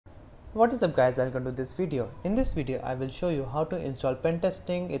What is up guys, welcome to this video. In this video I will show you how to install pen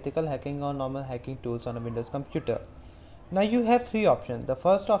testing, ethical hacking or normal hacking tools on a Windows computer. Now you have three options. The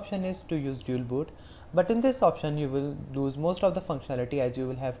first option is to use dual boot, but in this option you will lose most of the functionality as you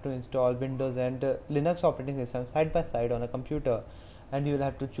will have to install Windows and Linux operating system side by side on a computer, and you will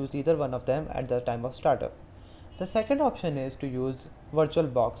have to choose either one of them at the time of startup. The second option is to use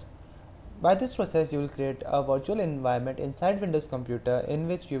VirtualBox. By this process, you will create a virtual environment inside Windows computer in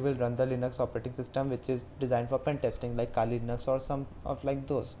which you will run the Linux operating system, which is designed for pen testing like Kali Linux or some of like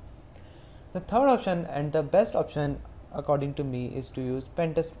those. The third option and the best option according to me is to use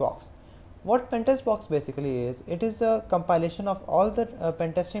PentestBox. What PentestBox basically is, it is a compilation of all the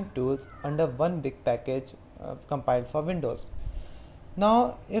pen testing tools under one big package compiled for Windows.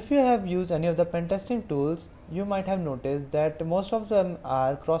 Now, if you have used any of the pen testing tools, you might have noticed that most of them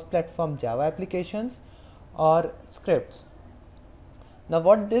are cross-platform Java applications or scripts. Now,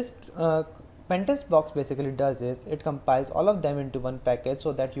 what this PentestBox basically does is it compiles all of them into one package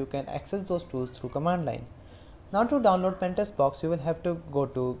so that you can access those tools through command line. Now, to download PentestBox, you will have to go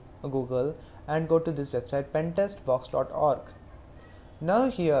to Google and go to this website pentestbox.org.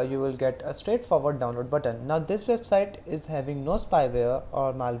 Now here you will get a straightforward download button. Now this website is having no spyware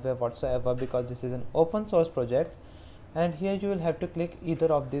or malware whatsoever because this is an open source project, and here you will have to click either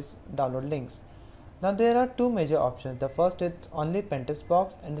of these download links. Now there are two major options. The first is only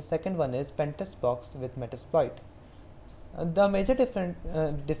PentestBox and the second one is PentestBox with Metasploit. The major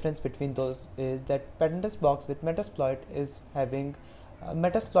difference between those is that PentestBox with Metasploit is having a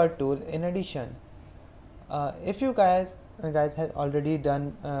Metasploit tool in addition. If you guys have already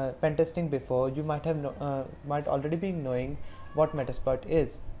done pen testing before, you might already be knowing what Metasploit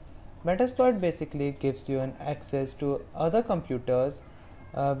is. Metasploit basically gives you an access to other computers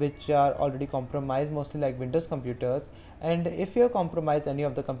which are already compromised, mostly like Windows computers, and if you compromise any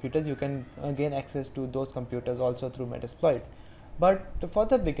of the computers, you can gain access to those computers also through Metasploit. But for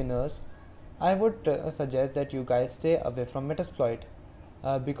the beginners, I would suggest that you guys stay away from Metasploit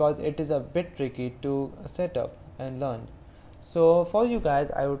because it is a bit tricky to set up and learn. So for you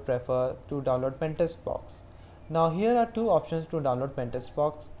guys, I would prefer to download PentestBox. Now here are two options to download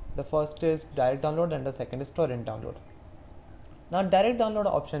PentestBox. The first is direct download and the second is torrent download. Now direct download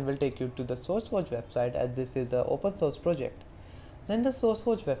option will take you to the SourceForge website, as this is an open source project. Then the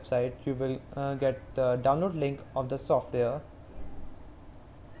SourceForge website, you will get the download link of the software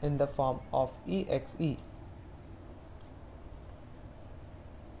in the form of exe.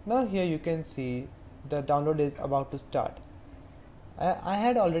 Now here you can see the download is about to start. I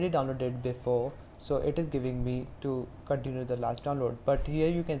had already downloaded before, so it is giving me to continue the last download, but here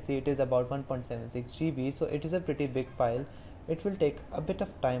you can see it is about 1.76 GB, so it is a pretty big file. It will take a bit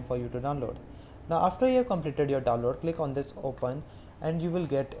of time for you to download. Now after you have completed your download, click on this open and you will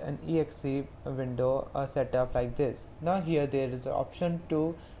get an exe window set up like this. Now here there is an option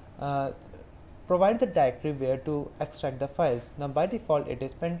to provide the directory where to extract the files. Now by default it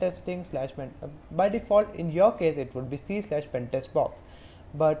is pentesting by default in your case it would be c/pentestbox,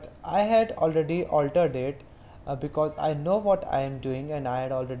 but I had already altered it because I know what I am doing and I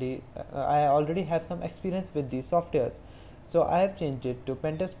already have some experience with these softwares, so I have changed it to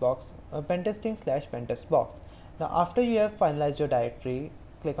pentesting/pentestbox. Now after you have finalized your directory,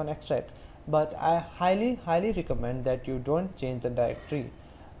 click on extract, but I highly recommend that you don't change the directory.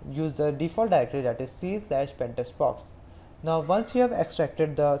 Use the default directory, that is c/pentestbox. Now once you have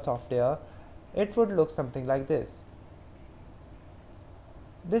extracted the software, it would look something like this.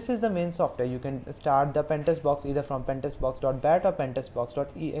 This is the main software. You can start the PentestBox either from pentestbox.bat or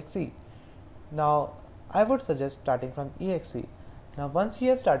pentestbox.exe. Now I would suggest starting from exe. Now once you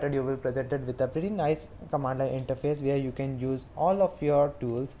have started, you will be presented with a pretty nice command line interface where you can use all of your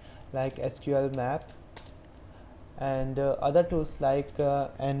tools like SQL map and other tools like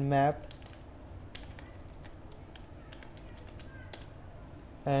nmap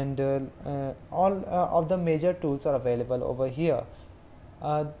and all of the major tools are available over here.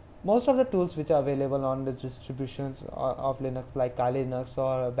 Most of the tools which are available on the distributions of Linux like Kali Linux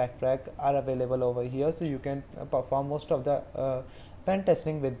or Backtrack are available over here, so you can perform most of the pen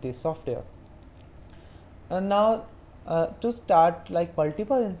testing with this software. And now to start like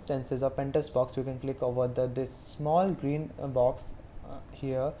multiple instances of PentestBox, you can click over this small green box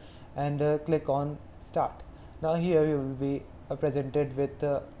here and click on start. Now here you will be presented with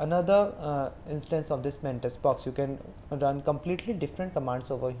another instance of this PentestBox. You can run completely different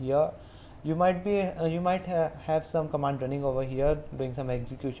commands over here. You might have some command running over here doing some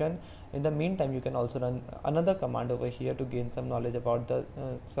execution. In the meantime, you can also run another command over here to gain some knowledge about the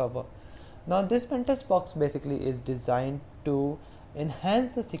server. Now this PentestBox basically is designed to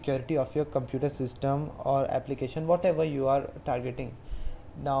enhance the security of your computer system or application, whatever you are targeting.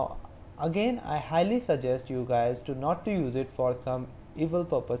 Now again, I highly suggest you guys to not to use it for some evil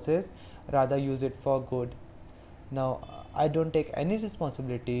purposes, rather use it for good. Now I don't take any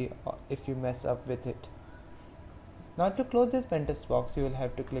responsibility if you mess up with it. Now to close this pentest box, you will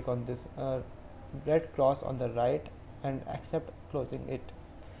have to click on this red cross on the right and accept closing it.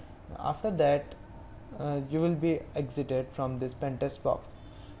 After that, you will be exited from this pentest box.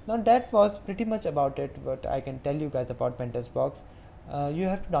 Now that was pretty much about it, what I can tell you guys about pentestbox. You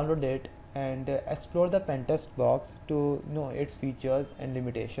have to download it and explore the pentestbox to know its features and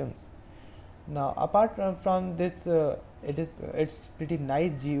limitations. Now apart from this, it's pretty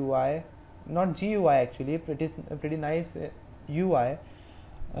nice GUI, not GUI actually, pretty nice UI.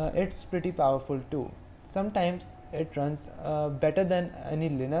 It's pretty powerful too. Sometimes it runs better than any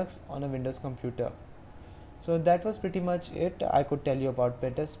Linux on a Windows computer. So that was pretty much it I could tell you about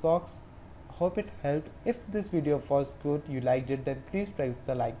pentestbox. Hope it helped. If this video was good, you liked it, then please press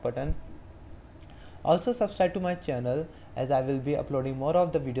the like button. Also subscribe to my channel, as I will be uploading more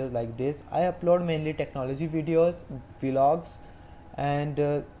of the videos like this. I upload mainly technology videos, vlogs, and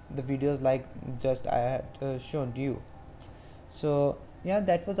the videos like just I had shown you. So yeah,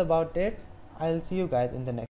 that was about it. I'll see you guys in the next